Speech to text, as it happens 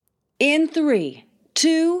In 3,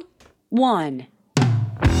 2, 1.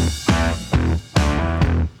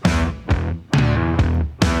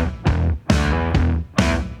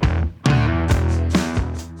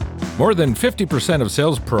 More than 50% of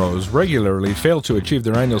sales pros regularly fail to achieve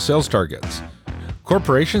their annual sales targets.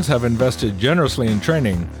 Corporations have invested generously in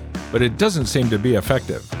training, but it doesn't seem to be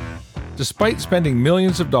effective. Despite spending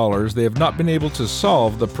millions of dollars, they have not been able to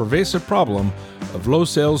solve the pervasive problem of low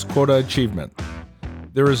sales quota achievement.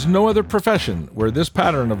 There is no other profession where this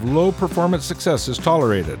pattern of low performance success is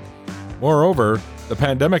tolerated. Moreover, the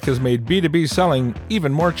pandemic has made B2B selling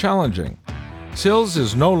even more challenging. Sales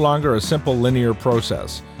is no longer a simple linear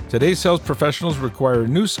process. Today's sales professionals require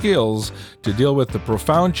new skills to deal with the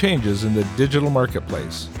profound changes in the digital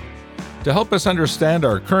marketplace. To help us understand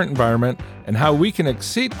our current environment and how we can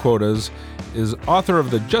exceed quotas is author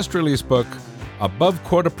of the just-released book, Above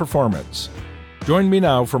Quota Performance. Join me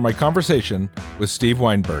now for my conversation with Steve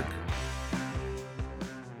Weinberg.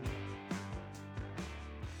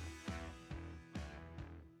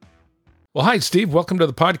 Well, hi, Steve. Welcome to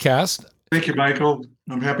the podcast. Thank you, Michael.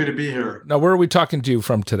 I'm happy to be here. Now, where are we talking to you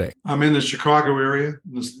from today? I'm in the Chicago area,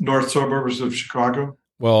 in the north suburbs of Chicago.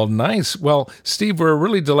 Well, nice. Well, Steve, we're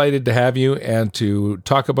really delighted to have you and to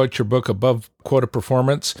talk about your book, Above Quota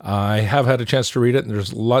Performance. I have had a chance to read it, and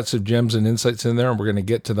there's lots of gems and insights in there, and we're going to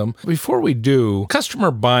get to them. Before we do,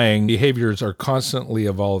 customer buying behaviors are constantly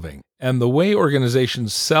evolving. And the way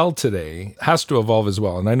organizations sell today has to evolve as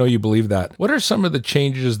well. And I know you believe that. What are some of the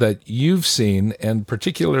changes that you've seen, and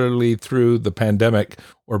particularly through the pandemic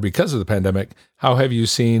or because of the pandemic, how have you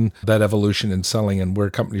seen that evolution in selling and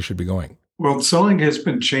where companies should be going? Well, selling has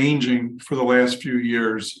been changing for the last few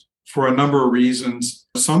years for a number of reasons.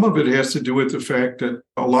 Some of it has to do with the fact that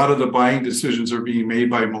a lot of the buying decisions are being made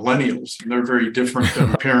by millennials, and they're very different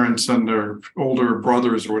than parents and their older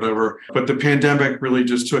brothers or whatever. But the pandemic really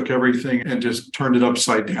just took everything and just turned it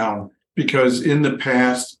upside down. Because in the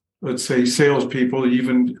past, let's say salespeople,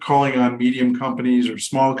 even calling on medium companies or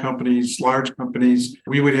small companies, large companies,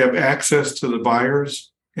 we would have access to the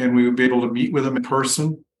buyers and we would be able to meet with them in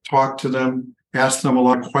person, talk to them, ask them a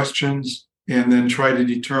lot of questions, and then try to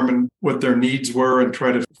determine what their needs were and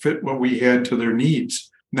try to fit what we had to their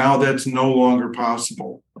needs. Now that's no longer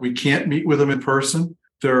possible. We can't meet with them in person.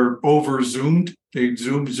 They're over Zoomed. They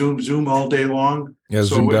Zoom all day long. Yeah,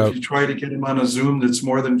 so if you try to get them on a Zoom that's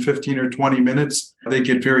more than 15 or 20 minutes, they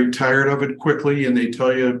get very tired of it quickly and they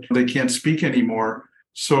tell you they can't speak anymore.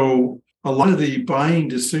 So a lot of the buying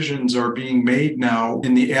decisions are being made now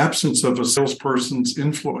in the absence of a salesperson's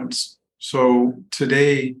influence. So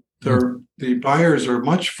today, the buyers are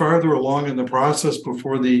much farther along in the process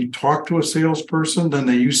before they talk to a salesperson than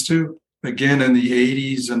they used to. Again, in the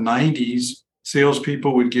 80s and 90s,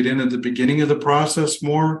 salespeople would get in at the beginning of the process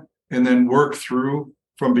more and then work through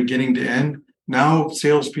from beginning to end. Now,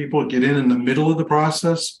 salespeople get in the middle of the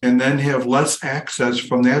process and then have less access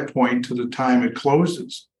from that point to the time it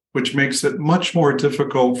closes, which makes it much more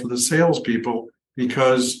difficult for the salespeople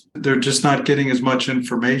because they're just not getting as much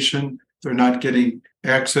information. They're not getting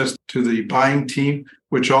access to the buying team,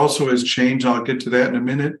 which also has changed. I'll get to that in a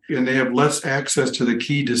minute. And they have less access to the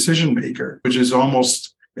key decision maker, which is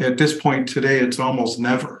almost, at this point today, it's almost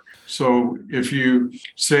never. So if you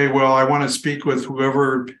say, well, I want to speak with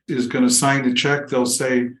whoever is going to sign the check, they'll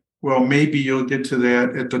say, well, maybe you'll get to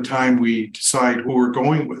that at the time we decide who we're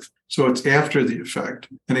going with. So it's after the effect.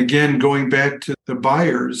 And again, going back to the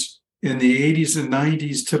buyers, in the 80s and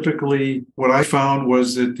 90s, typically what I found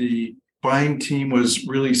was that the buying team was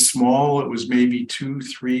really small. It was maybe 2,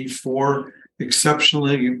 3, 4,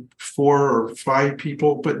 exceptionally 4 or 5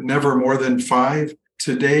 people, but never more than 5.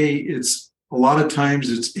 Today, it's a lot of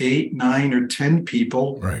times it's 8, 9, or 10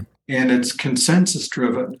 people, right? And it's consensus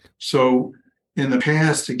driven. So in the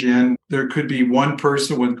past, again, there could be one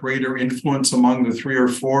person with greater influence among the 3 or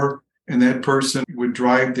 4, and that person would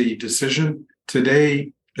drive the decision.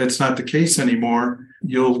 Today, that's not the case anymore.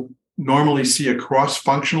 You'll normally see a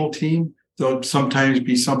cross-functional team. There'll sometimes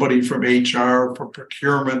be somebody from HR, from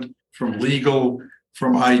procurement, from legal,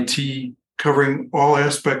 from IT, covering all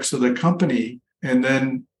aspects of the company. And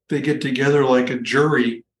then they get together like a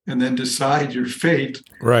jury and then decide your fate.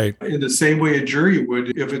 Right. In the same way a jury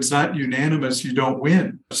would. If it's not unanimous, you don't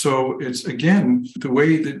win. So it's, again, the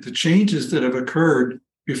way that the changes that have occurred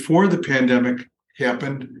before the pandemic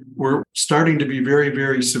happened were starting to be very,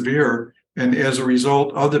 very severe. And as a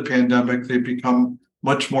result of the pandemic, they've become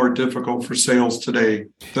much more difficult for sales today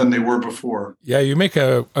than they were before. Yeah, you make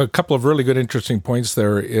a couple of really good, interesting points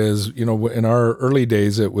there is, in our early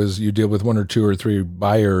days, it was you deal with one or two or three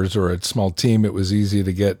buyers or a small team. It was easy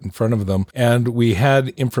to get in front of them. And we had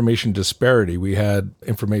information disparity. We had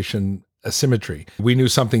information asymmetry. We knew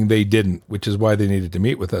something they didn't, which is why they needed to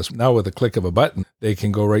meet with us. Now with a click of a button, they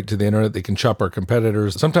can go right to the internet. They can shop our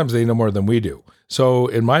competitors. Sometimes they know more than we do. So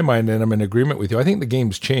in my mind, and I'm in agreement with you, I think the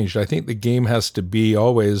game's changed. I think the game has to be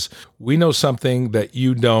always, we know something that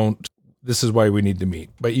you don't. This is why we need to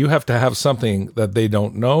meet. But you have to have something that they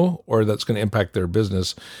don't know or that's going to impact their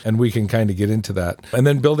business. And we can kind of get into that. And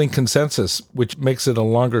then building consensus, which makes it a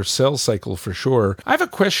longer sales cycle for sure. I have a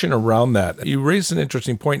question around that. You raised an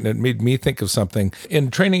interesting point and it made me think of something.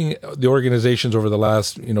 In training the organizations over the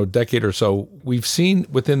last, decade or so, we've seen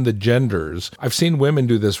within the genders, I've seen women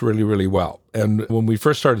do this really, really well. And when we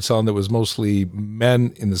first started selling, it was mostly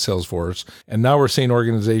men in the sales force. And now we're seeing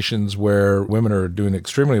organizations where women are doing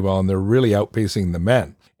extremely well and they're really outpacing the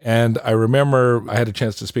men. And I remember I had a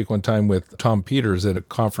chance to speak one time with Tom Peters at a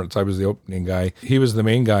conference. I was the opening guy. He was the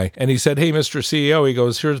main guy. And he said, "Hey, Mr. CEO," he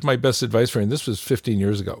goes, "here's my best advice for you." And this was 15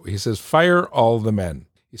 years ago. He says, "Fire all the men."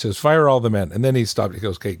 He says, "Fire all the men." And then he stopped. He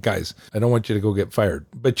goes, "Okay, guys, I don't want you to go get fired.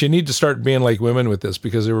 But you need to start being like women with this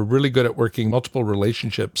because they were really good at working multiple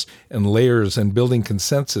relationships and layers and building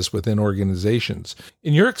consensus within organizations."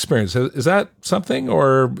 In your experience, is that something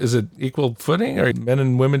or is it equal footing? Or men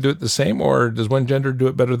and women do it the same or does one gender do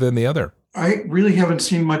it better than the other? I really haven't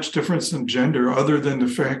seen much difference in gender other than the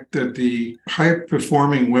fact that the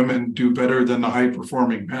high-performing women do better than the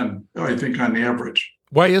high-performing men, I think, on average.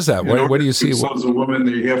 Why is that? What do you see? So as a woman,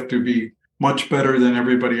 they have to be much better than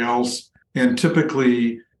everybody else. And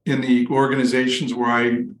typically in the organizations where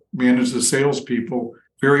I manage the salespeople,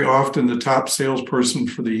 very often the top salesperson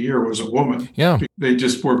for the year was a woman. Yeah. They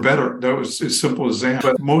just were better. That was as simple as that.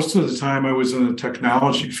 But most of the time I was in the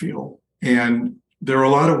technology field and there are a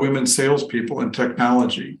lot of women salespeople in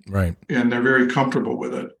technology. Right. And they're very comfortable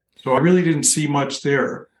with it. So I really didn't see much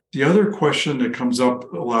there. The other question that comes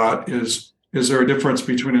up a lot is there a difference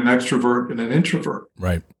between an extrovert and an introvert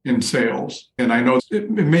in sales? And I know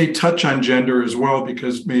it may touch on gender as well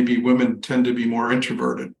because maybe women tend to be more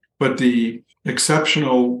introverted, but the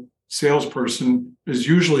exceptional salesperson is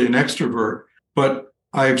usually an extrovert, but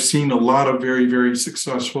I've seen a lot of very, very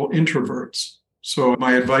successful introverts. So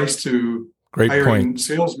my advice to hiring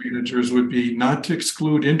sales managers would be not to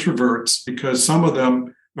exclude introverts because some of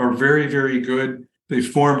them are very, very good. They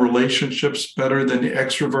form relationships better than the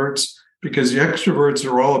extroverts. Because the extroverts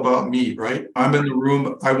are all about me, right? I'm in the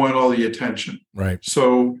room. I want all the attention. Right.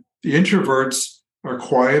 So the introverts are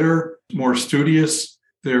quieter, more studious.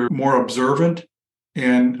 They're more observant.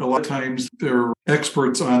 And a lot of times they're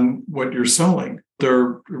experts on what you're selling.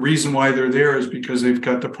 The reason why they're there is because they've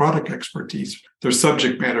got the product expertise. They're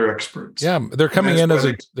subject matter experts. Yeah, they're coming in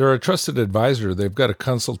they're a trusted advisor. They've got a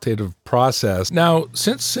consultative process. Now,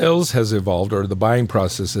 since sales has evolved or the buying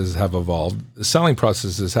processes have evolved, the selling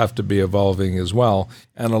processes have to be evolving as well.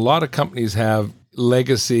 And a lot of companies have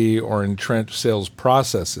legacy or entrenched sales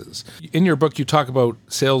processes. In your book, you talk about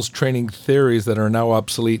sales training theories that are now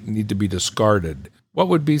obsolete and need to be discarded. What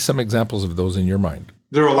would be some examples of those in your mind?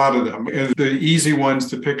 There are a lot of them. And the easy ones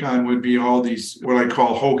to pick on would be all these, what I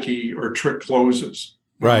call hokey or trick closes.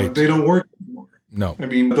 Right. They don't work anymore. No. I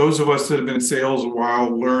mean, those of us that have been in sales a while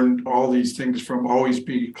learned all these things from always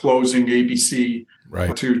be closing ABC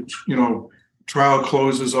to, trial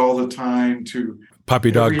closes all the time to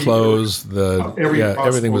puppy dog close,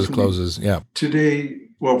 everything was closes. Yeah. Today,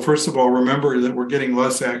 well, first of all, remember that we're getting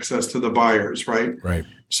less access to the buyers, right? Right.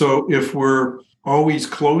 So if we're always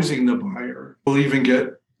closing the buyer, we'll even get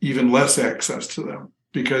even less access to them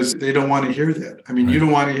because they don't want to hear that. I mean, You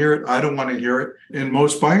don't want to hear it. I don't want to hear it. And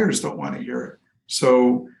most buyers don't want to hear it.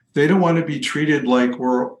 So they don't want to be treated like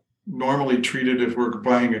we're normally treated if we're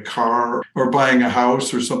buying a car or buying a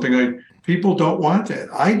house or something like. People don't want that.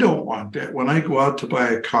 I don't want that. When I go out to buy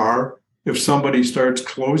a car, if somebody starts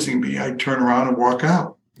closing me, I turn around and walk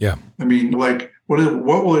out. Yeah. I mean, like, what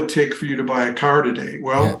will it take for you to buy a car today?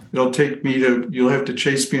 Well, It'll take me you'll have to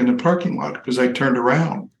chase me in the parking lot because I turned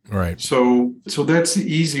around. Right. So that's the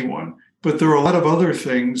easy one. But there are a lot of other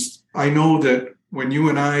things. I know that when you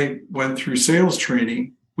and I went through sales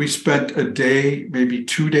training, we spent a day, maybe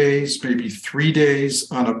 2 days, maybe 3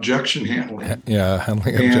 days on objection handling. Yeah,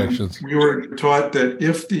 handling objections. We were taught that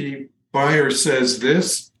if the buyer says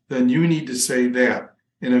this, then you need to say that.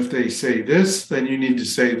 And if they say this, then you need to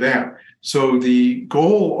say that. So the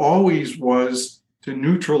goal always was to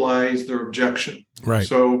neutralize their objection. Right.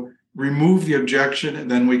 So remove the objection and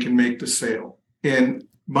then we can make the sale. And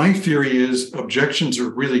my theory is objections are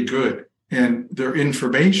really good and they're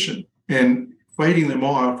information, and fighting them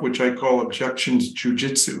off, which I call objections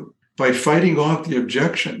jujitsu. By fighting off the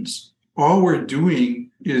objections, all we're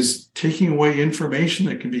doing is taking away information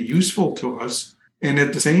that can be useful to us. And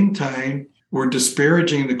at the same time, we're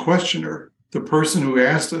disparaging the questioner, the person who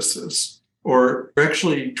asked us this, or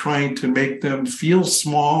actually trying to make them feel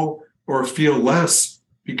small or feel less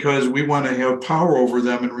because we want to have power over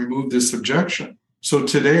them and remove this objection. So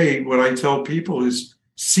today, what I tell people is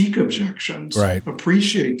seek objections, right.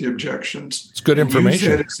 Appreciate the objections. It's good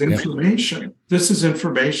information. Use that as information. Yeah. This is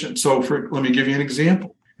information. So let me give you an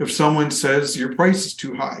example. If someone says your price is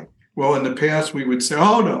too high, well, in the past, we would say,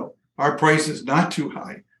 oh, no, our price is not too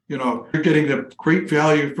high. You're getting a great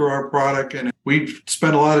value for our product, and we've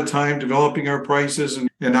spent a lot of time developing our prices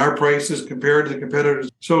and our prices compared to the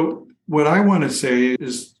competitors. So what I want to say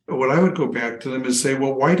is, what I would go back to them is say,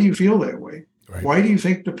 well, why do you feel that way? Right. Why do you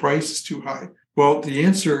think the price is too high? Well, the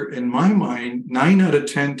answer in my mind, 9 out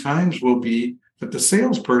of 10 times will be that the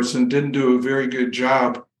salesperson didn't do a very good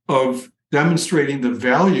job of demonstrating the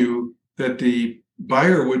value that the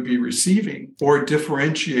buyer would be receiving or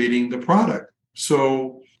differentiating the product.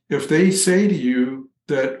 So if they say to you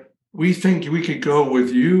that we think we could go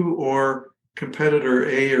with you or competitor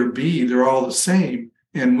A or B, they're all the same,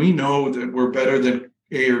 and we know that we're better than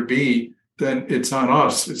A or B, then it's on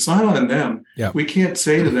us. It's not on them. Yeah. We can't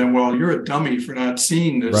say to them, well, you're a dummy for not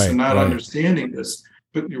seeing this and not understanding this.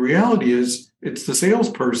 But the reality is it's the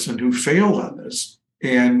salesperson who failed on this.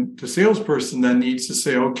 And the salesperson then needs to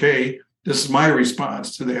say, okay, this is my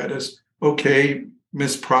response to that is, okay,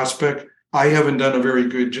 Miss Prospect, I haven't done a very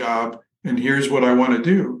good job. And here's what I want to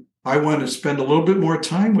do. I want to spend a little bit more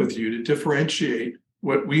time with you to differentiate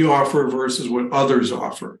what we offer versus what others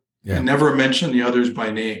offer. Yeah. And never mention the others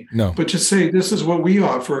by name. No. But just say, this is what we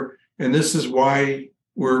offer, and this is why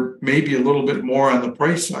we're maybe a little bit more on the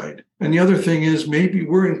price side. And the other thing is maybe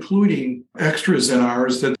we're including extras in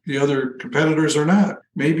ours that the other competitors are not.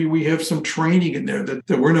 Maybe we have some training in there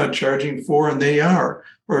that we're not charging for and they are.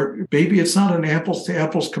 Or maybe it's not an apples to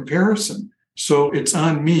apples comparison. So it's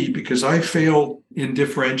on me because I failed in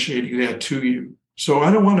differentiating that to you. So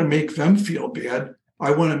I don't want to make them feel bad.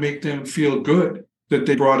 I want to make them feel good that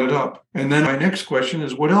they brought it up. And then my next question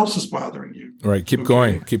is, what else is bothering you? All right, keep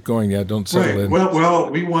going. Yeah, don't settle in. Well,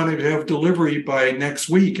 we want to have delivery by next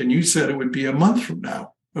week, and you said it would be a month from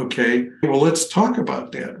now. Okay, well, let's talk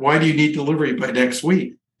about that. Why do you need delivery by next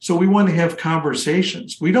week? So we want to have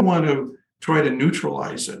conversations. We don't want to try to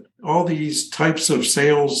neutralize it. All these types of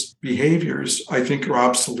sales behaviors, I think, are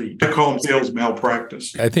obsolete. I call them sales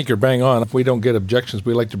malpractice. I think you're bang on. If we don't get objections,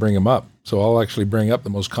 we like to bring them up. So I'll actually bring up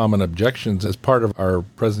the most common objections as part of our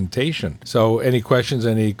presentation. So any questions,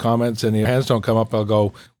 any comments, any hands don't come up, I'll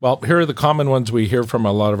go, well, here are the common ones we hear from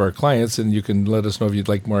a lot of our clients, and you can let us know if you'd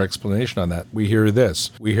like more explanation on that. We hear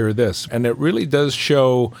this. And it really does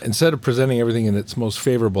show, instead of presenting everything in its most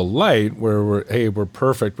favorable light, where we're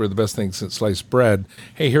perfect, we're the best thing since sliced bread.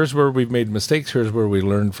 Hey, here's where we've made mistakes. Here's where we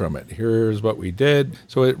learned from it. Here's what we did.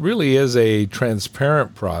 So it really is a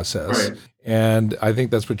transparent process. Right. And I think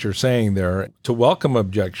that's what you're saying there, to welcome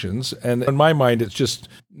objections. And in my mind, it's just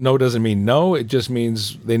no doesn't mean no. It just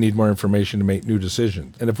means they need more information to make new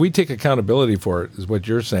decisions. And if we take accountability for it, is what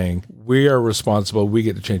you're saying, we are responsible. We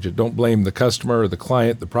get to change it. Don't blame the customer or the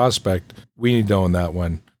client, the prospect. We need to own that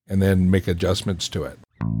one and then make adjustments to it.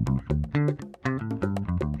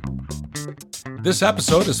 This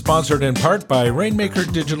episode is sponsored in part by Rainmaker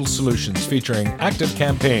Digital Solutions, featuring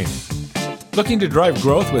ActiveCampaign. Looking to drive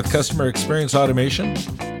growth with customer experience automation?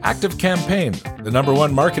 ActiveCampaign, the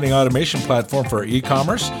 #1 marketing automation platform for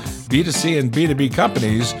e-commerce, B2C and B2B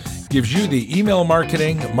companies, gives you the email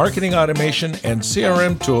marketing, marketing automation, and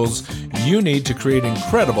CRM tools you need to create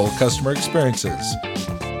incredible customer experiences.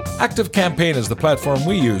 ActiveCampaign is the platform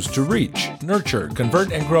we use to reach, nurture,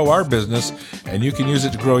 convert, and grow our business, and you can use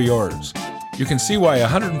it to grow yours. You can see why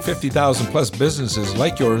 150,000 plus businesses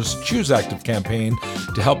like yours choose ActiveCampaign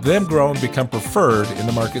to help them grow and become preferred in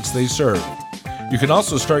the markets they serve. You can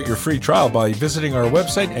also start your free trial by visiting our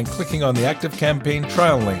website and clicking on the ActiveCampaign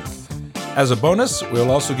trial link. As a bonus,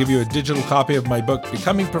 we'll also give you a digital copy of my book,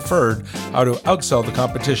 Becoming Preferred: How to Outsell the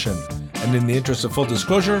Competition. And in the interest of full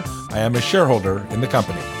disclosure, I am a shareholder in the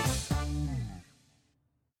company.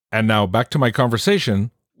 And now back to my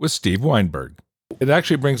conversation with Steve Weinberg. It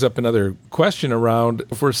actually brings up another question around,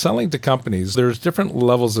 if we're selling to companies, there's different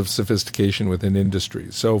levels of sophistication within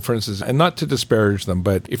industries. So for instance, and not to disparage them,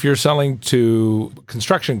 but if you're selling to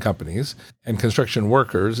construction companies and construction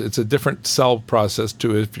workers, it's a different sell process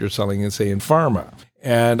to if you're selling, say, in pharma.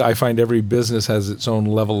 And I find every business has its own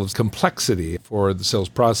level of complexity for the sales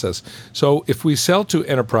process. So if we sell to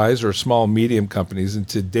enterprise or small, medium companies in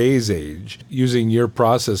today's age, using your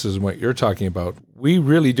processes and what you're talking about, we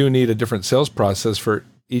really do need a different sales process for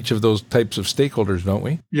each of those types of stakeholders, don't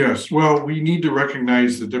we? Yes. Well, we need to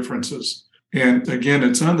recognize the differences. And again,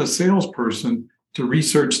 it's on the salesperson to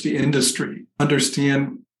research the industry,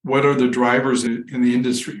 understand what are the drivers in the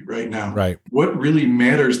industry right now? Right. What really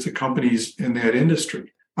matters to companies in that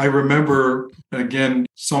industry? I remember, again,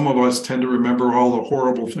 some of us tend to remember all the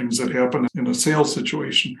horrible things that happen in a sales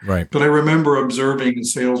situation. Right. But I remember observing a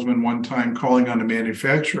salesman one time calling on a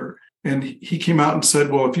manufacturer, and he came out and said,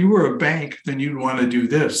 well, if you were a bank, then you'd want to do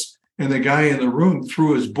this. And the guy in the room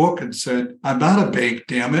threw his book and said, I'm not a bank,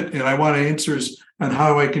 damn it, and I want answers on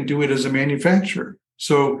how I can do it as a manufacturer.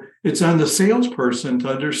 So it's on the salesperson to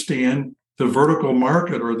understand the vertical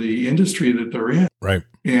market or the industry that they're in. Right.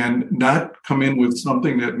 And not come in with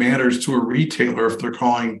something that matters to a retailer if they're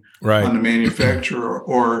calling on a manufacturer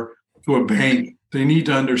or to a bank. They need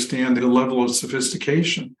to understand the level of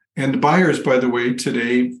sophistication. And the buyers, by the way,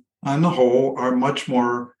 today, on the whole, are much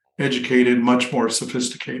more educated, much more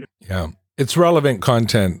sophisticated. Yeah. It's relevant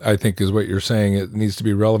content, I think, is what you're saying. It needs to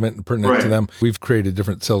be relevant and pertinent to them. We've created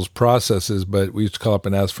different sales processes, but we used to call up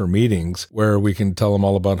and ask for meetings where we can tell them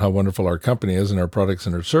all about how wonderful our company is and our products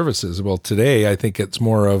and our services. Well, today, I think it's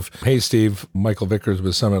more of, hey, Steve, Michael Vickers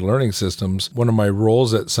with Summit Learning Systems. One of my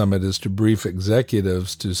roles at Summit is to brief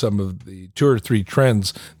executives to some of the 2 or 3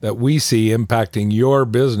 trends that we see impacting your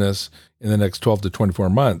business in the next 12 to 24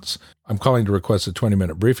 months. I'm calling to request a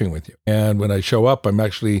 20-minute briefing with you. And when I show up, I'm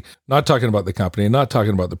actually not talking about the company, not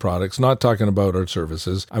talking about the products, not talking about our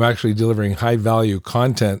services. I'm actually delivering high-value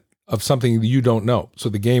content of something you don't know. So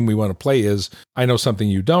the game we want to play is, I know something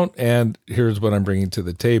you don't, and here's what I'm bringing to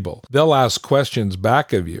the table. They'll ask questions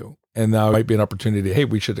back of you. And now might be an opportunity, hey,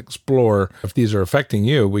 we should explore, if these are affecting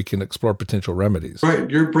you, we can explore potential remedies. Right.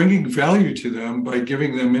 You're bringing value to them by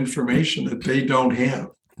giving them information that they don't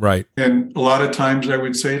have. Right. And a lot of times I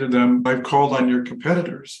would say to them, I've called on your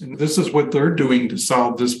competitors, and this is what they're doing to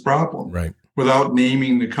solve this problem. Right. Without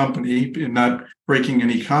naming the company and not breaking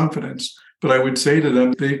any confidence. But I would say to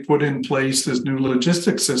them, they put in place this new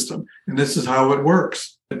logistics system, and this is how it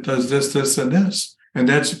works. It does this, this, and this. And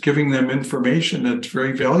that's giving them information that's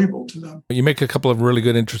very valuable to them. You make a couple of really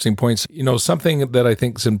good, interesting points. You know, something that I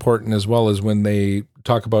think is important as well is when they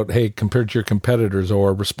talk about, hey, compared to your competitors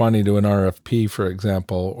or responding to an RFP, for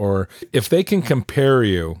example, or if they can compare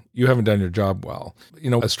you, you haven't done your job well. You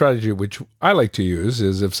know, a strategy which I like to use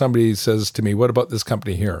is if somebody says to me, what about this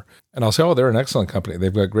company here? And I'll say, oh, they're an excellent company.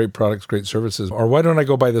 They've got great products, great services. Or why don't I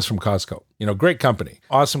go buy this from Costco? You know, great company,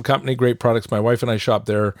 awesome company, great products. My wife and I shop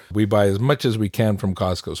there. We buy as much as we can from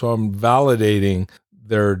Costco. So I'm validating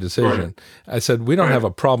their decision. Right. I said, we don't have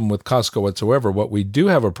a problem with Costco whatsoever. What we do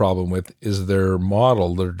have a problem with is their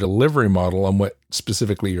model, their delivery model on what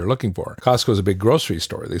specifically you're looking for. Costco is a big grocery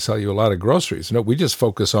store. They sell you a lot of groceries. No, we just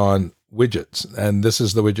focus on widgets. And this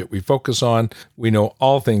is the widget we focus on. We know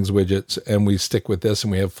all things widgets and we stick with this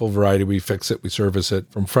and we have full variety. We fix it, we service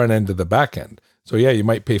it from front end to the back end. So yeah, you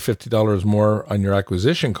might pay $50 more on your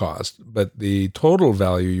acquisition cost, but the total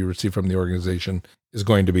value you receive from the organization is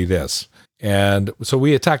going to be this. And so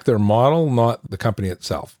we attack their model, not the company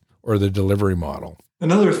itself or the delivery model.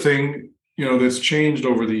 Another thing, you know, that's changed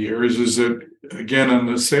over the years is that, again, on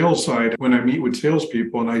the sales side, when I meet with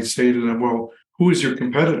salespeople and I say to them, well, who is your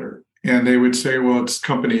competitor? And they would say, well, it's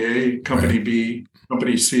company A, company B,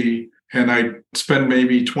 company C. And I spend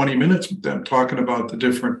maybe 20 minutes with them talking about the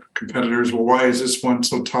different competitors. Well, why is this one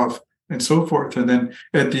so tough? And so forth. And then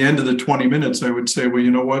at the end of the 20 minutes, I would say, well,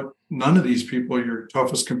 you know what? None of these people are your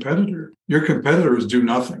toughest competitor. Your competitors do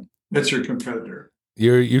nothing. That's your competitor.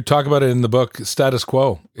 You talk about it in the book. Status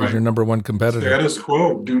quo is your number one competitor. Status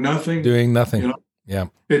quo, do nothing. Doing nothing. You know? Yeah.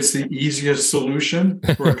 It's the easiest solution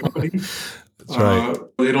for a company. That's right.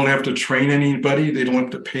 They don't have to train anybody. They don't have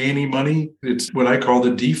to pay any money. It's what I call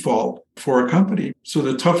the default for a company. So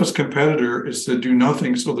the toughest competitor is to do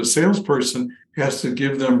nothing. So the salesperson has to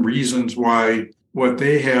give them reasons why what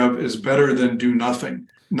they have is better than do nothing,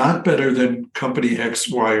 not better than company X,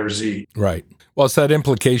 Y, or Z. Right. Well, it's that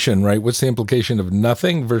implication, right? What's the implication of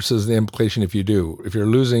nothing versus the implication if you do? If you're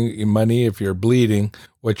losing money, if you're bleeding,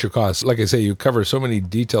 what's your cost? Like I say, you cover so many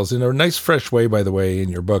details in a nice, fresh way, by the way, in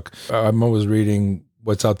your book. I'm always reading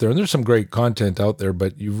what's out there, and there's some great content out there,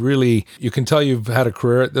 but you can tell you've had a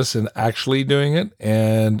career at this and actually doing it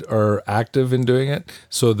and are active in doing it.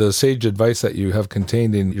 So the sage advice that you have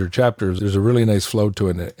contained in your chapters, there's a really nice flow to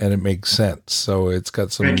it, and it makes sense. So it's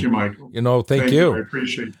got some... Thank you, Michael. Thank you. I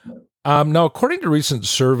appreciate that. Now, according to recent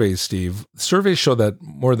surveys, Steve, surveys show that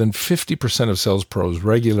more than 50% of sales pros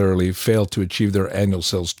regularly fail to achieve their annual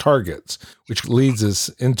sales targets, which leads us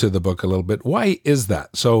into the book a little bit. Why is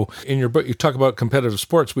that? So in your book, you talk about competitive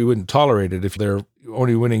sports. We wouldn't tolerate it if they're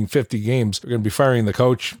only winning 50 games. They're going to be firing the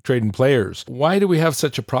coach, trading players. Why do we have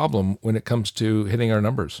such a problem when it comes to hitting our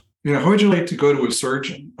numbers? How would you like to go to a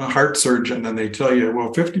surgeon, a heart surgeon, and they tell you,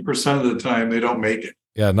 well, 50% of the time they don't make it?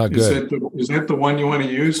 Yeah, not good. Is that the one you want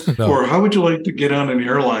to use? No. Or how would you like to get on an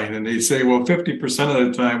airline and they say, well, 50% of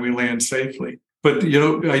the time we land safely? But,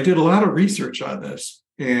 I did a lot of research on this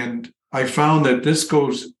and I found that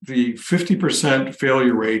the 50%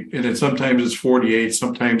 failure rate, and sometimes it's 48,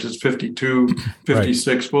 sometimes it's 52, 56,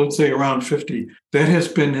 right. Well, let's say around 50. That has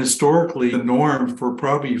been historically the norm for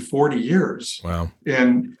probably 40 years. Wow.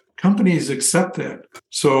 And companies accept that.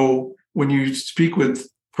 So when you speak with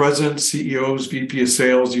presidents, CEOs, VP of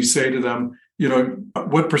sales, you say to them,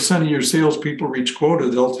 what percent of your salespeople reach quota?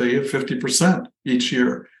 They'll tell you 50% each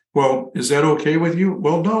year. Well, is that okay with you?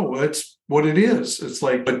 Well, no, that's what it is. It's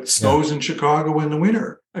like it snows in Chicago in the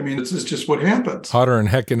winter. I mean, this is just what happens. Hotter than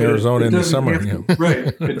heck in Arizona in the summer.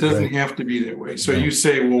 Right. It doesn't have to be that way. So you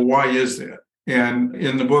say, well, why is that? And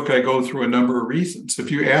in the book, I go through a number of reasons.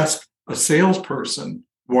 If you ask a salesperson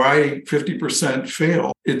why 50%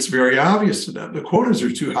 fail, it's very obvious to them. The quotas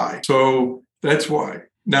are too high. So that's why.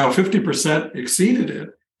 Now, 50% exceeded it.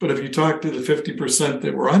 But if you talk to the 50%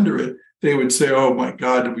 that were under it, they would say, oh, my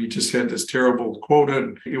God, we just had this terrible quota.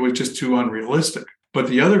 And it was just too unrealistic. But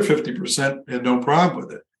the other 50% had no problem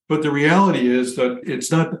with it. But the reality is that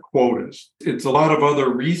it's not the quotas. It's a lot of other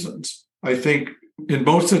reasons. I think in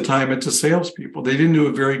most of the time, it's the salespeople. They didn't do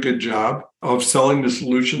a very good job of selling the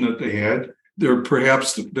solution that they had.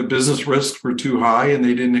 Perhaps the business risks were too high and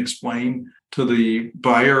they didn't explain to the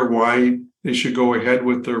buyer why they should go ahead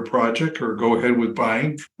with their project or go ahead with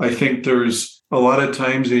buying. I think there's a lot of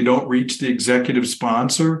times they don't reach the executive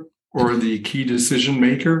sponsor or the key decision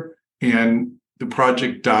maker and the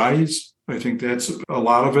project dies. I think that's a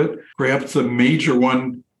lot of it. Perhaps the major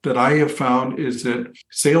one that I have found is that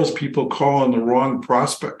salespeople call on the wrong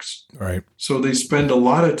prospects. Right. So they spend a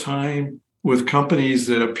lot of time with companies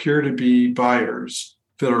that appear to be buyers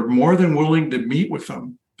that are more than willing to meet with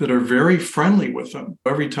them, that are very friendly with them.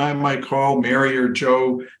 Every time I call Mary or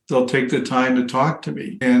Joe, they'll take the time to talk to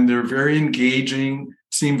me. And they're very engaging,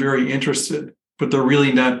 seem very interested, but they're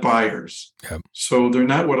really not buyers. Yep. So they're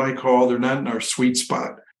not they're not in our sweet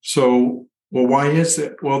spot. So, well, why is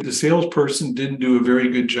that? Well, the salesperson didn't do a very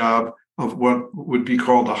good job of what would be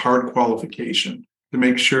called a hard qualification to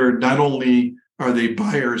make sure not only are they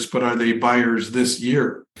buyers, but are they buyers this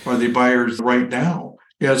year? Are they buyers right now?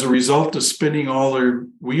 As a result of spinning all their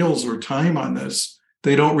wheels or time on this,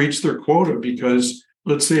 they don't reach their quota because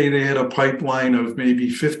let's say they had a pipeline of maybe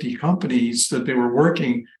 50 companies that they were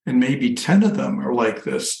working and maybe 10 of them are like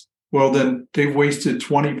this. Well, then they've wasted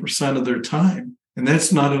 20% of their time. And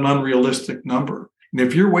that's not an unrealistic number. And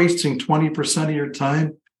if you're wasting 20% of your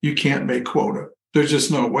time, you can't make quota. There's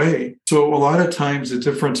just no way. So a lot of times the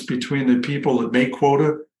difference between the people that make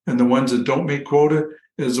quota and the ones that don't make quota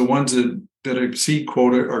is the ones that exceed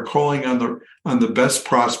quota are calling on the best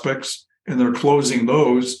prospects and they're closing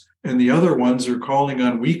those. And the other ones are calling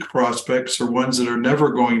on weak prospects or ones that are never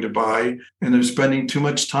going to buy and they're spending too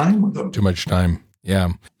much time with them. Too much time. Yeah.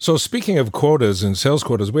 So speaking of quotas and sales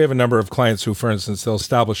quotas, we have a number of clients who, for instance, they'll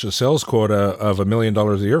establish a sales quota of $1 million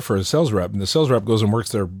a year for a sales rep. And the sales rep goes and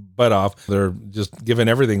works their butt off. They're just giving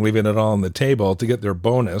everything, leaving it all on the table to get their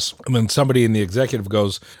bonus. And then somebody in the executive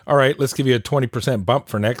goes, all right, let's give you a 20% bump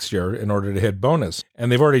for next year in order to hit bonus.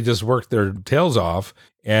 And they've already just worked their tails off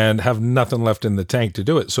and have nothing left in the tank to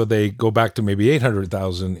do it. So they go back to maybe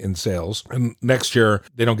 $800,000 in sales. And next year,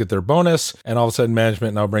 they don't get their bonus. And all of a sudden,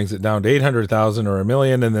 management now brings it down to $800,000 or $1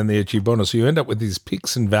 million, and then they achieve bonus. So you end up with these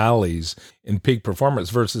peaks and valleys in peak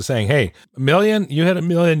performance versus saying, hey, $1 million, you hit $1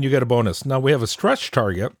 million, you get a bonus. Now we have a stretch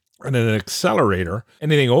target and an accelerator.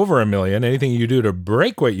 Anything over $1 million, anything you do to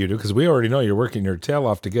break what you do, because we already know you're working your tail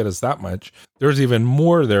off to get us that much. There's even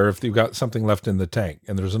more there if you've got something left in the tank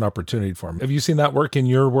and there's an opportunity for them. Have you seen that work in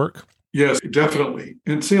your work? Yes, definitely.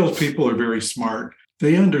 And salespeople are very smart.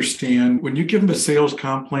 They understand when you give them a sales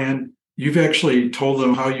comp plan, you've actually told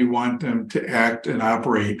them how you want them to act and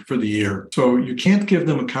operate for the year. So you can't give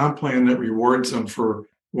them a comp plan that rewards them for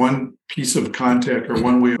one piece of contact or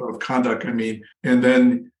one way of conduct, and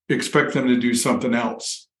then expect them to do something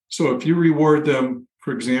else. So if you reward them,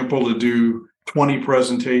 for example, to do 20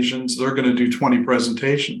 presentations, they're going to do 20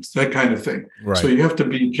 presentations, that kind of thing. Right. So you have to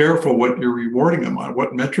be careful what you're rewarding them on,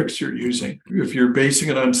 what metrics you're using. If you're basing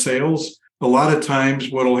it on sales, a lot of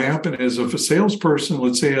times what will happen is if a salesperson,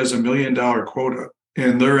 let's say, has $1 million quota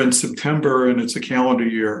and they're in September and it's a calendar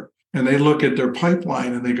year, and they look at their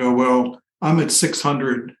pipeline and they go, well, I'm at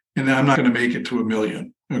 600 and I'm not going to make it to 1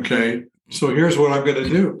 million. Okay. So here's what I'm going to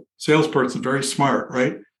do. Salesperson, very smart,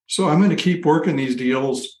 right? So I'm going to keep working these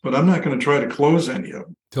deals, but I'm not going to try to close any of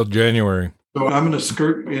them till January. So I'm going to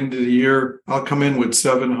skirt into the year. I'll come in with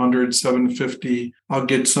 700, 750. I'll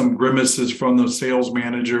get some grimaces from the sales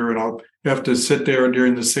manager, and I'll have to sit there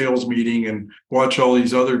during the sales meeting and watch all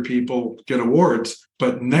these other people get awards.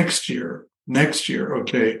 But next year,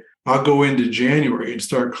 okay, I'll go into January and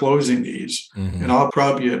start closing these. Mm-hmm. And I'll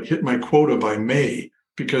probably hit my quota by May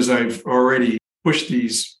because I've already pushed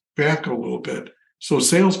these back a little bit. So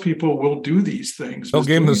salespeople will do these things. They'll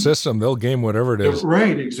game the system. They'll game whatever it is.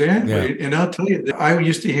 Right, exactly. Yeah. And I'll tell you, I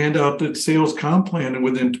used to hand out the sales comp plan, and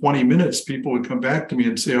within 20 minutes, people would come back to me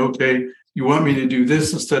and say, okay, you want me to do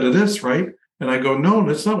this instead of this, right? And I go, no,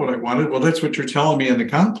 that's not what I wanted. Well, that's what you're telling me in the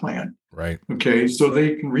comp plan. Right. Okay, so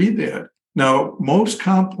they can read that. Now, most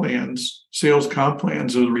comp plans, sales comp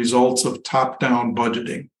plans, are the results of top-down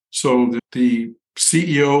budgeting. So the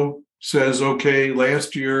CEO says, okay,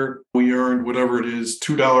 last year we earned whatever it is,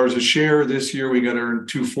 $2 a share. This year we got to earn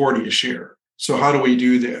 $2.40 a share. So how do we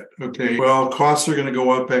do that? Okay, well, costs are going to go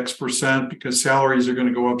up X percent because salaries are going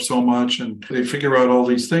to go up so much, and they figure out all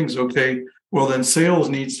these things. Okay, well, then sales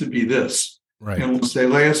needs to be this. Right. And we'll say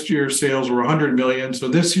last year sales were 100 million. So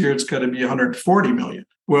this year it's got to be 140 million.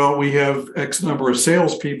 Well, we have X number of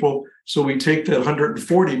salespeople. So we take that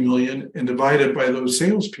 140 million and divide it by those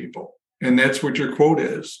salespeople. And that's what your quota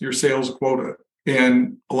is, your sales quota.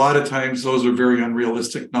 And a lot of times those are very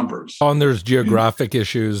unrealistic numbers. Oh, and there's geographic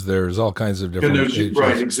issues. There's all kinds of different issues.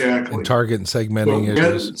 Right, exactly. And target and segmenting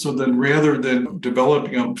issues. So then rather than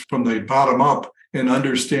developing them from the bottom up and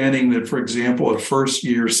understanding that, for example, a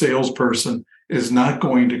first-year salesperson is not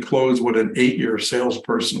going to close what an 8-year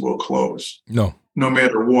salesperson will close. No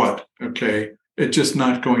matter what, okay? It's just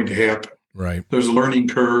not going to happen. Right. There's a learning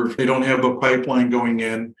curve. They don't have a pipeline going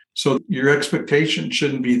in. So your expectation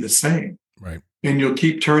shouldn't be the same. Right. And you'll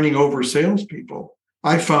keep turning over salespeople.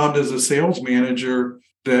 I found as a sales manager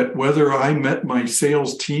that whether I met my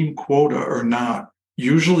sales team quota or not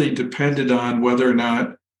usually depended on whether or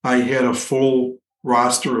not I had a full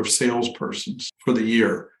roster of salespersons for the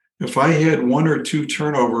year. If I had 1 or 2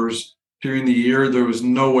 turnovers during the year, there was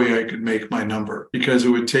no way I could make my number because it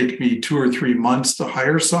would take me 2 or 3 months to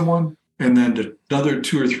hire someone and then another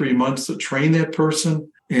 2 or 3 months to train that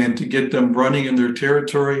person and to get them running in their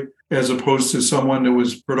territory, as opposed to someone that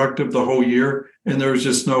was productive the whole year. And there was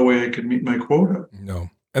just no way I could meet my quota.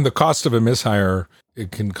 No. And the cost of a mishire,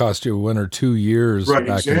 it can cost you 1 or 2 years. Right,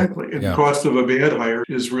 exactly. And the cost of a bad hire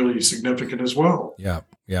is really significant as well. Yeah.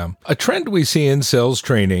 A trend we see in sales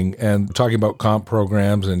training, and talking about comp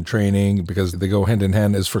programs and training, because they go hand in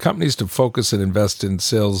hand, is for companies to focus and invest in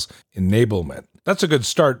sales enablement. That's a good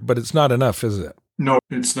start, but it's not enough, is it? No,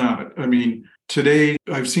 it's not. I mean, today,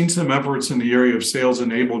 I've seen some efforts in the area of sales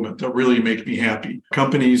enablement that really make me happy.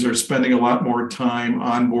 Companies are spending a lot more time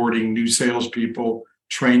onboarding new salespeople,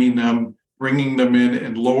 training them, bringing them in,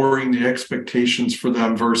 and lowering the expectations for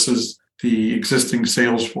them versus the existing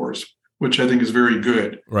sales force, which I think is very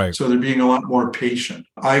good. Right. So they're being a lot more patient.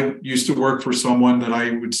 I used to work for someone that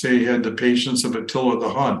I would say had the patience of Attila the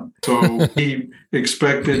Hun. So he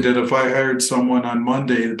expected that if I hired someone on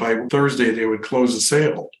Monday, by Thursday, they would close a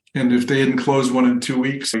sale. And if they didn't close one in 2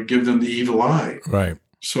 weeks, I'd give them the evil eye. Right.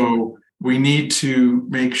 So we need to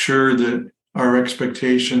make sure that our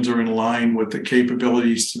expectations are in line with the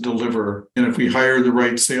capabilities to deliver. And if we hire the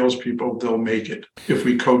right salespeople, they'll make it if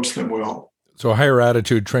we coach them well. So a higher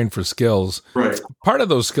attitude, train for skills. Right. Part of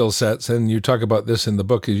those skill sets, and you talk about this in the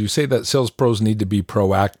book, is you say that sales pros need to be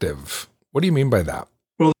proactive. What do you mean by that?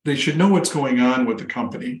 Well, they should know what's going on with the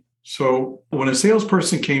company. So when a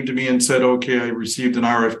salesperson came to me and said, okay, I received an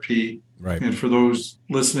RFP. Right. And for those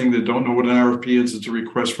listening that don't know what an RFP is, it's a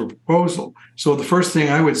request for proposal. So the first thing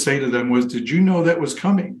I would say to them was, did you know that was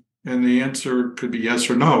coming? And the answer could be yes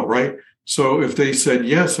or no, right? So if they said,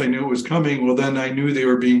 yes, I knew it was coming, well, then I knew they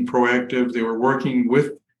were being proactive. They were working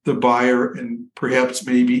with the buyer and perhaps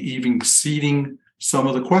maybe even seeding some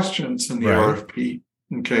of the questions in the RFP.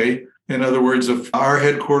 Okay. In other words, if our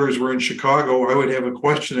headquarters were in Chicago, I would have a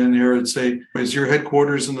question in there and say, is your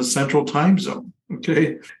headquarters in the central time zone?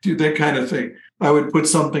 Okay. Do that kind of thing. I would put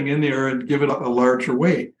something in there and give it a larger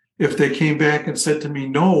weight. If they came back and said to me,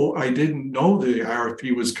 no, I didn't know the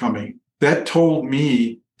RFP was coming, that told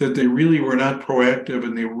me that they really were not proactive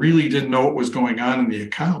and they really didn't know what was going on in the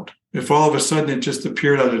account. If all of a sudden it just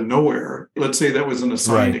appeared out of nowhere, let's say that was an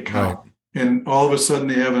assigned account. and all of a sudden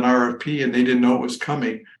they have an RFP and they didn't know it was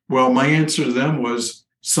coming. Well, my answer to them was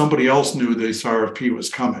somebody else knew this RFP was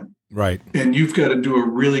coming. Right. And you've got to do a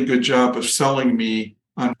really good job of selling me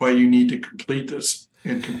on why you need to complete this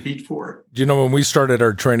and compete for it. Do you know, when we started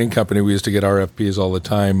our training company, we used to get RFPs all the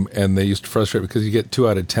time, and they used to frustrate because you get 2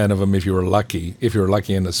 out of 10 of them if you were lucky,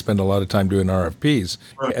 and to spend a lot of time doing RFPs.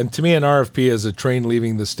 Right. And to me, an RFP is a train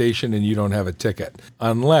leaving the station and you don't have a ticket,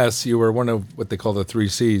 unless you were one of what they call the 3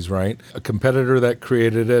 Cs, right? A competitor that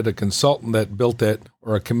created it, a consultant that built it,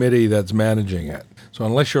 or a committee that's managing it. So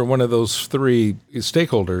unless you're one of those 3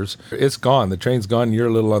 stakeholders, it's gone. The train's gone. You're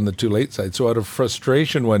a little on the too late side. So out of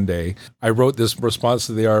frustration one day, I wrote this response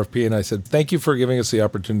to the RFP and I said, thank you for giving us the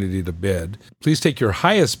opportunity to bid. Please take your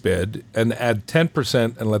highest bid and add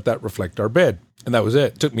 10% and let that reflect our bid. And that was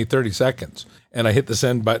it. It took me 30 seconds. And I hit the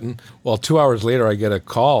send button. Well, 2 hours later, I get a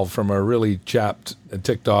call from a really chapped and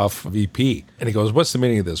ticked off VP. And he goes, what's the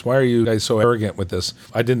meaning of this? Why are you guys so arrogant with this?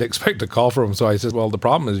 I didn't expect a call from him. So I said, well, the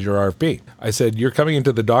problem is your RFP. I said, you're coming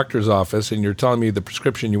into the doctor's office and you're telling me the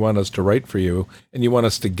prescription you want us to write for you and you want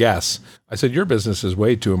us to guess. I said, your business is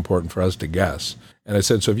way too important for us to guess. And I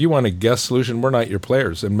said, so if you want a guess solution, we're not your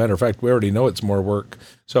players. And matter of fact, we already know it's more work.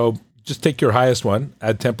 So just take your highest one,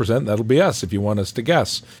 add 10%. That'll be us if you want us to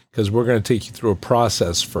guess, because we're going to take you through a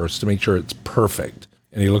process first to make sure it's perfect.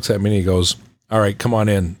 And he looks at me and he goes, all right, come on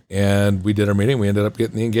in. And we did our meeting. We ended up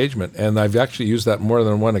getting the engagement. And I've actually used that more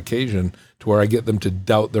than one occasion to where I get them to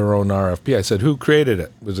doubt their own RFP. I said, who created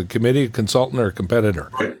it? Was it a committee, a consultant, or a competitor?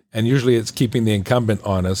 Right. And usually it's keeping the incumbent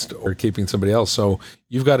honest or keeping somebody else. So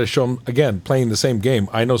you've got to show them, again, playing the same game.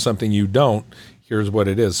 I know something you don't. Here's what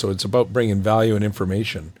it is. So it's about bringing value and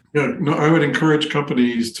information. Yeah, no, I would encourage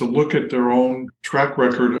companies to look at their own track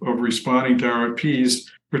record of responding to RFPs,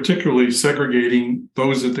 particularly segregating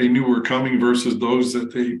those that they knew were coming versus those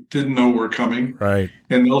that they didn't know were coming. Right.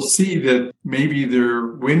 And they'll see that maybe their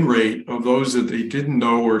win rate of those that they didn't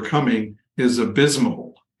know were coming is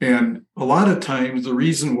abysmal. And a lot of times the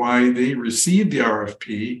reason why they received the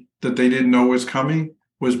RFP that they didn't know was coming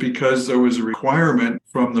was because there was a requirement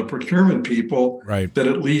from the procurement people Right. that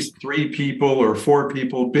at least 3 people or 4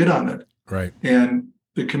 people bid on it. Right. And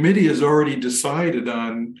the committee has already decided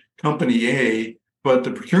on company A, but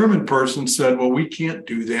the procurement person said, well, we can't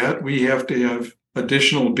do that. We have to have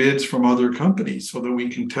additional bids from other companies so that we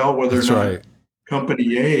can tell whether That's or not right.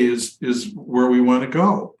 company A is where we want to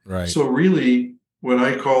go. Right. So really, what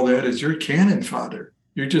I call that is your cannon fodder.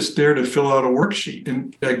 You're just there to fill out a worksheet.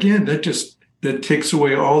 And again, that takes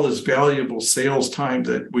away all this valuable sales time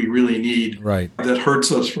that we really need. Right. That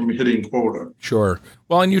hurts us from hitting quota. Sure.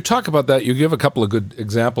 Well, and you talk about that. You give a couple of good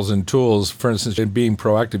examples and tools. For instance, in being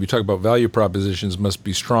proactive, you talk about value propositions must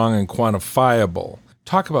be strong and quantifiable.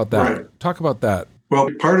 Talk about that. Right. Talk about that. Well,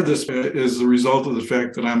 part of this is the result of the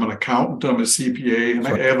fact that I'm an accountant, I'm a CPA, and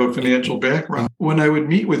I have a financial background. When I would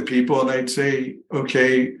meet with people and I'd say,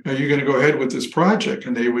 okay, are you going to go ahead with this project?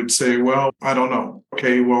 And they would say, well, I don't know.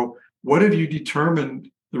 Okay, well, what have you determined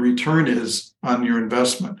the return is on your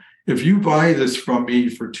investment? If you buy this from me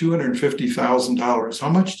for $250,000, how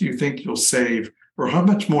much do you think you'll save? Or how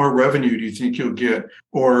much more revenue do you think you'll get?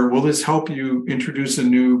 Or will this help you introduce a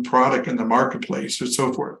new product in the marketplace or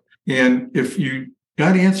so forth? And if you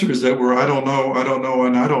got answers that were, I don't know,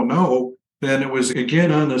 and I don't know, then it was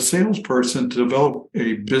again on the salesperson to develop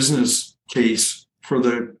a business case for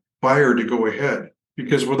the buyer to go ahead.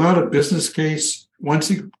 Because without a business case, once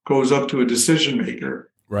it goes up to a decision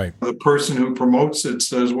maker, Right. the person who promotes it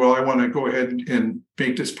says, well, I want to go ahead and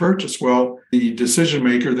make this purchase. Well, the decision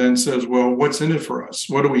maker then says, well, what's in it for us?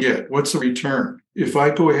 What do we get? What's the return? If I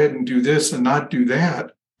go ahead and do this and not do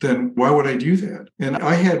that, then why would I do that? And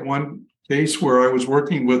I had one case where I was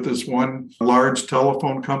working with this one large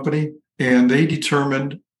telephone company, and they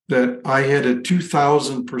determined that I had a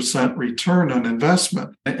 2,000% return on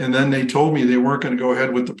investment. And then they told me they weren't going to go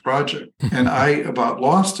ahead with the project. And I about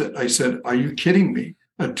lost it. I said, are you kidding me?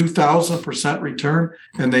 A 2,000% return?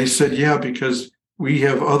 And they said, yeah, because we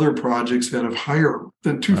have other projects that have higher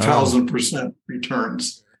than 2,000%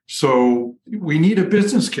 returns. So we need a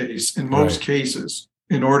business case in most cases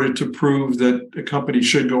in order to prove that a company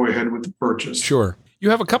should go ahead with the purchase. Sure. You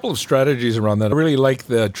have a couple of strategies around that. I really like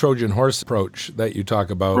the Trojan horse approach that you talk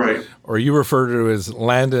about, Right. or you refer to as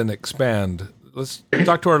land and expand. Let's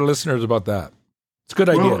talk to our listeners about that. It's a good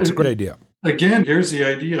idea. It's a great idea. Again, here's the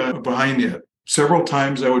idea behind it. Several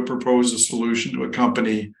times I would propose a solution to a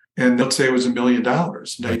company, and let's say it was $1 million. And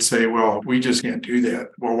they'd say, well, we just can't do that.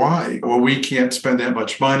 Well, why? Well, we can't spend that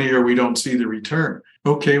much money or we don't see the return.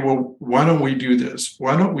 Okay, well, why don't we do this?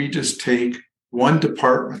 Why don't we just take one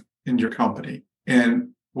department in your company and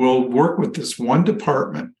we'll work with this one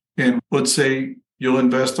department And let's say you'll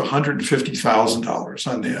invest $150,000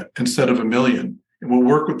 on that instead of $1 million. And we'll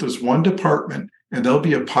work with this one department, and there'll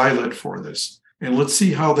be a pilot for this. And let's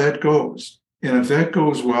see how that goes. And if that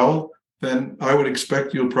goes well, then I would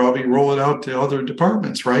expect you'll probably roll it out to other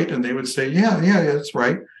departments, right? And they would say, yeah, that's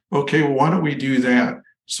right. Okay, well, why don't we do that?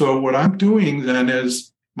 So what I'm doing then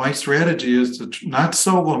is my strategy is to not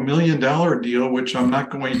sell a $1 million deal, which I'm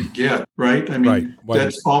not going to get, right? I mean,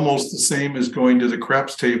 that's almost the same as going to the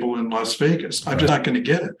craps table in Las Vegas. I'm just not going to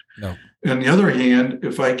get it. No. On the other hand,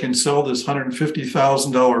 if I can sell this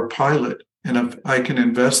 $150,000 pilot, and if I can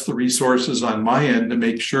invest the resources on my end to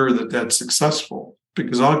make sure that that's successful,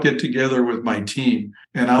 because I'll get together with my team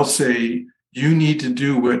and I'll say, you need to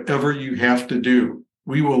do whatever you have to do.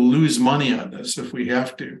 We will lose money on this if we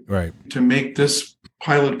have to, right, to make this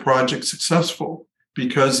pilot project successful,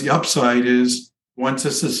 because the upside is once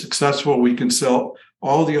this is successful, we can sell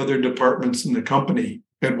all the other departments in the company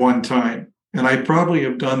at one time. And I probably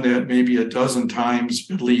have done that maybe a dozen times,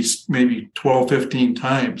 at least maybe 12, 15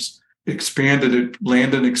 times, expanded it,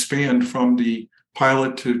 land and expand from the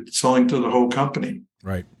pilot to selling to the whole company.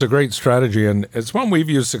 Right. It's a great strategy, and it's one we've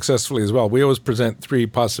used successfully as well. We always present 3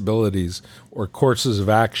 possibilities or courses of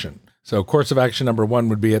action. So course of action number 1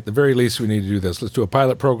 would be, at the very least, we need to do this. Let's do a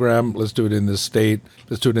pilot program. Let's do it in this state.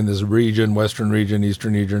 Let's do it in this region, western region,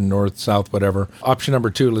 eastern region, north, south, whatever. Option number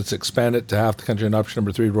 2, let's expand it to half the country. And option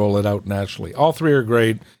number 3, roll it out nationally. All 3 are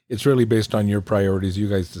great. It's really based on your priorities. You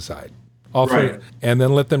guys decide. All 3, right, and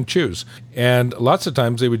then let them choose. And lots of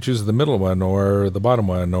times they would choose the middle one or the bottom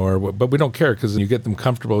one, but we don't care, because you get them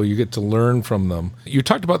comfortable, you get to learn from them. You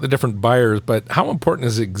talked about the different buyers, but how important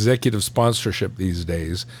is executive sponsorship these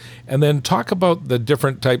days? And then talk about the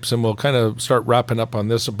different types, and we'll kind of start wrapping up on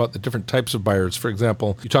this, about the different types of buyers. For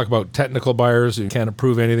example, you talk about technical buyers who can't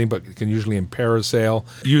approve anything but can usually impair a sale.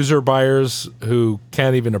 User buyers who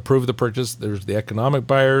can't even approve the purchase. There's the economic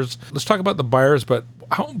buyers. Let's talk about the buyers, but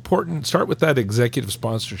how important, start with that executive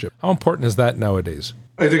sponsorship. How important is that nowadays?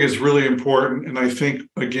 I think it's really important. And I think,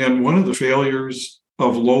 again, one of the failures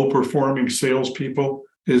of low-performing salespeople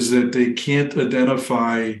is that they can't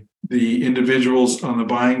identify the individuals on the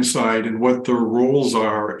buying side and what their roles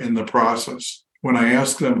are in the process. When I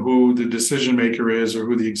ask them who the decision maker is or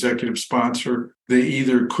who the executive sponsor, they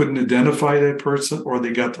either couldn't identify that person or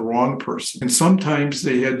they got the wrong person. And sometimes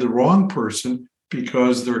they had the wrong person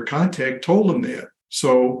because their contact told them that.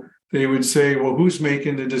 So they would say, well, who's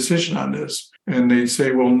making the decision on this? And they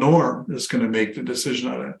say, well, Norm is going to make the decision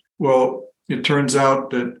on it. Well, it turns out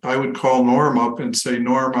that I would call Norm up and say,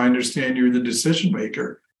 Norm, I understand you're the decision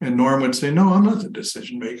maker. And Norm would say, no, I'm not the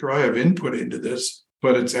decision maker. I have input into this,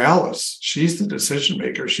 but it's Alice. She's the decision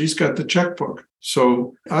maker. She's got the checkbook.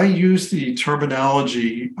 So I use the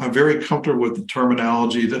terminology. I'm very comfortable with the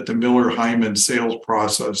terminology that the Miller-Hyman sales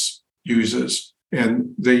process uses.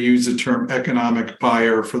 And they use the term economic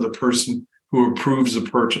buyer for the person who approves the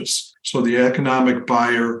purchase. So the economic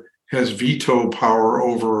buyer has veto power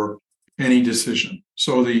over any decision.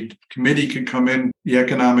 So the committee could come in, the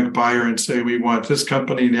economic buyer, and say, we want this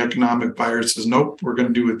company. And the economic buyer says, nope, we're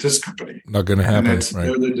going to do it this company. Not going to happen. And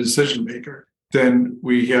they're the decision maker. Then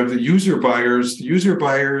we have the user buyers. The user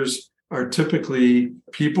buyers are typically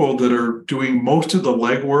people that are doing most of the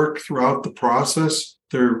legwork throughout the process.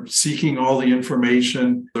 They're seeking all the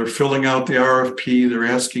information. They're filling out the RFP. They're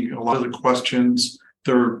asking a lot of the questions.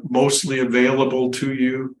 They're mostly available to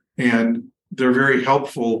you, and they're very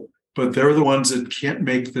helpful, but they're the ones that can't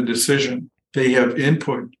make the decision. They have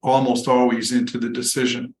input almost always into the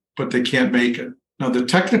decision, but they can't make it. Now, the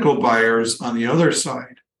technical buyers on the other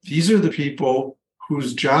side, these are the people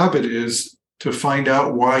whose job it is to find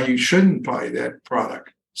out why you shouldn't buy that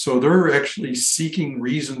product. So they're actually seeking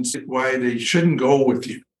reasons why they shouldn't go with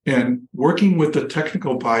you. And working with the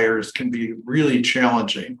technical buyers can be really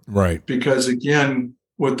challenging. Right. Because again,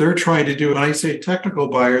 what they're trying to do, when I say technical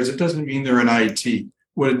buyers, it doesn't mean they're in IT.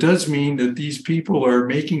 What it does mean that these people are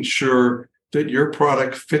making sure that your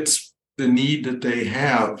product fits the need that they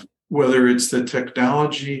have, whether it's the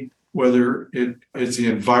technology, whether it is the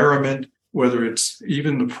environment, whether it's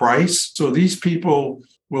even the price. So these people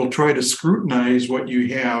will try to scrutinize what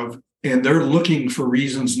you have, and they're looking for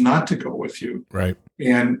reasons not to go with you. Right.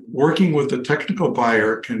 And working with the technical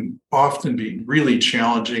buyer can often be really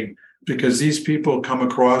challenging because these people come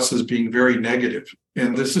across as being very negative.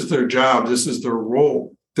 And this is their job. This is their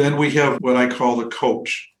role. Then we have what I call the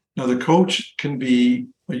coach. Now, the coach can be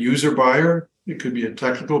a user buyer. It could be a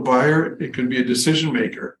technical buyer. It could be a decision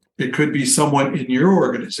maker. It could be someone in your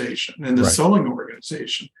organization, in the selling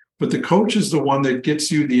organization. But the coach is the one that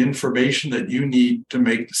gets you the information that you need to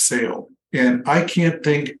make the sale. And I can't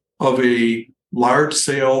think of a large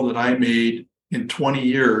sale that I made in 20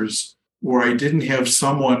 years where I didn't have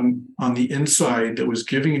someone on the inside that was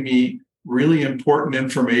giving me really important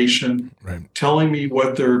information, Right. telling me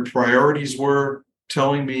what their priorities were,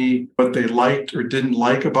 telling me what they liked or didn't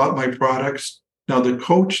like about my products. Now, the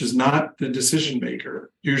coach is not the decision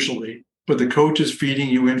maker usually, but the coach is feeding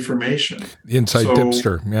you information. The inside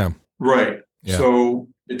tipster. Yeah. Right. Yeah. So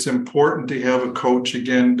it's important to have a coach.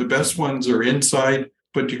 Again, the best ones are inside,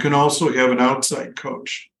 but you can also have an outside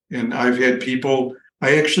coach. And I've had people,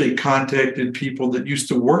 I actually contacted people that used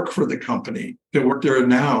to work for the company that work there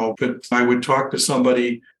now, but I would talk to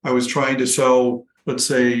somebody. I was trying to sell, let's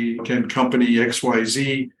say, again, company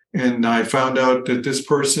XYZ, and I found out that this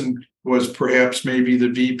person was perhaps maybe the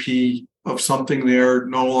VP of something there,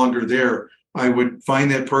 no longer there. I would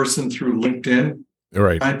find that person through LinkedIn,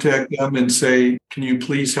 Right. contact them and say, can you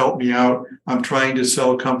please help me out? I'm trying to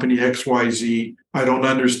sell company XYZ. I don't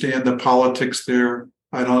understand the politics there.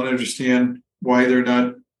 I don't understand why they're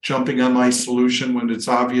not jumping on my solution when it's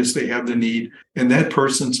obvious they have the need. And that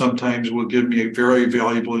person sometimes will give me very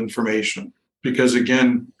valuable information because,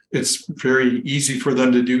 again, it's very easy for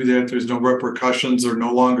them to do that. There's no repercussions. They're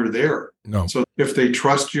no longer there. No. So if they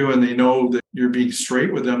trust you and they know that you're being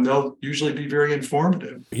straight with them, they'll usually be very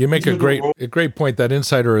informative. You make a great point, that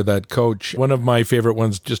insider or that coach. One of my favorite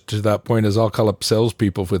ones, just to that point, is I'll call up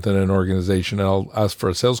salespeople within an organization and I'll ask for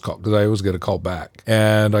a sales call because I always get a call back.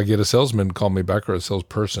 And I get a salesman call me back or a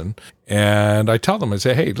salesperson. And I tell them, I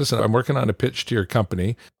say, hey, listen, I'm working on a pitch to your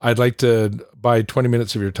company. I'd like to buy 20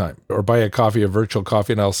 minutes of your time or buy a coffee, a virtual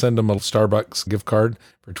coffee, and I'll send them a Starbucks gift card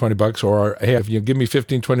for $20. Or, hey, if you give me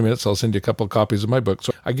 15, 20 minutes, I'll send you a couple of copies of my book.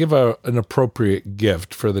 So I give an appropriate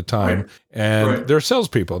gift for the time. Right. And they're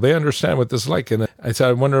salespeople. They understand what this is like. And I said,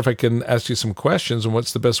 I wonder if I can ask you some questions and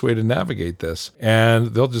what's the best way to navigate this? And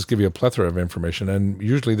they'll just give you a plethora of information. And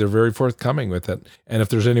usually they're very forthcoming with it. And if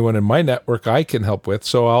there's anyone in my network I can help with,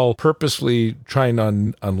 so I'll purposely try and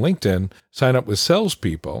on LinkedIn, sign up with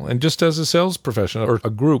salespeople and just as a sales professional or a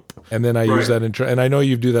group. And then I use that. And I know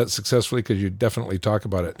you do that successfully because you definitely talk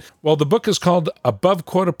about it. Well, the book is called Above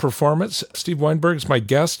Quota Performance. Steve Weinberg is my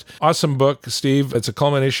guest. Awesome book, Steve. It's a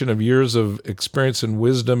culmination of years of experience and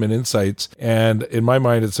wisdom and insights. And in my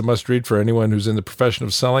mind, it's a must read for anyone who's in the profession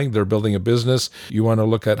of selling. They're building a business. You want to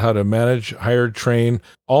look at how to manage, hire, train,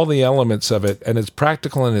 all the elements of it. And it's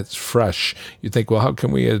practical and it's fresh. You think, well, how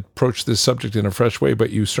can we approach this subject in a fresh way?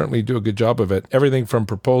 But you certainly do a good job of it. Everything from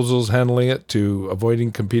proposals, handling it, to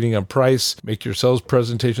avoiding competing on price, make your sales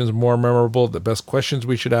presentations more memorable, the best questions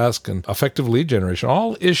we should ask, and effective lead generation,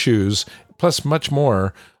 all issues, plus much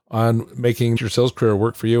more on making your sales career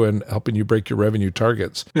work for you and helping you break your revenue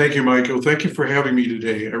targets. Thank you, Michael. Thank you for having me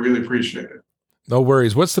today. I really appreciate it. No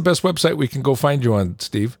worries. What's the best website we can go find you on,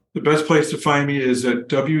 Steve? The best place to find me is at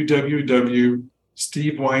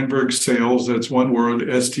www.steveweinbergsales, that's one word,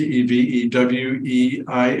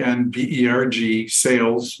 STEVEWEINBERG,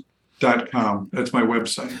 sales.com. That's my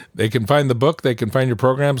website. They can find the book, they can find your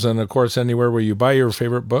programs, and of course, anywhere where you buy your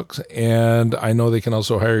favorite books. And I know they can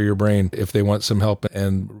also hire your brain if they want some help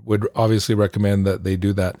and would obviously recommend that they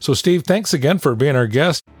do that. So, Steve, thanks again for being our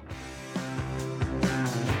guest.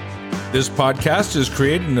 This podcast is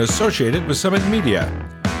created and associated with Summit Media.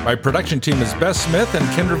 My production team is Beth Smith and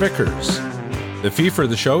Kendra Vickers. The fee for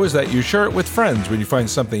the show is that you share it with friends when you find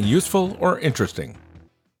something useful or interesting.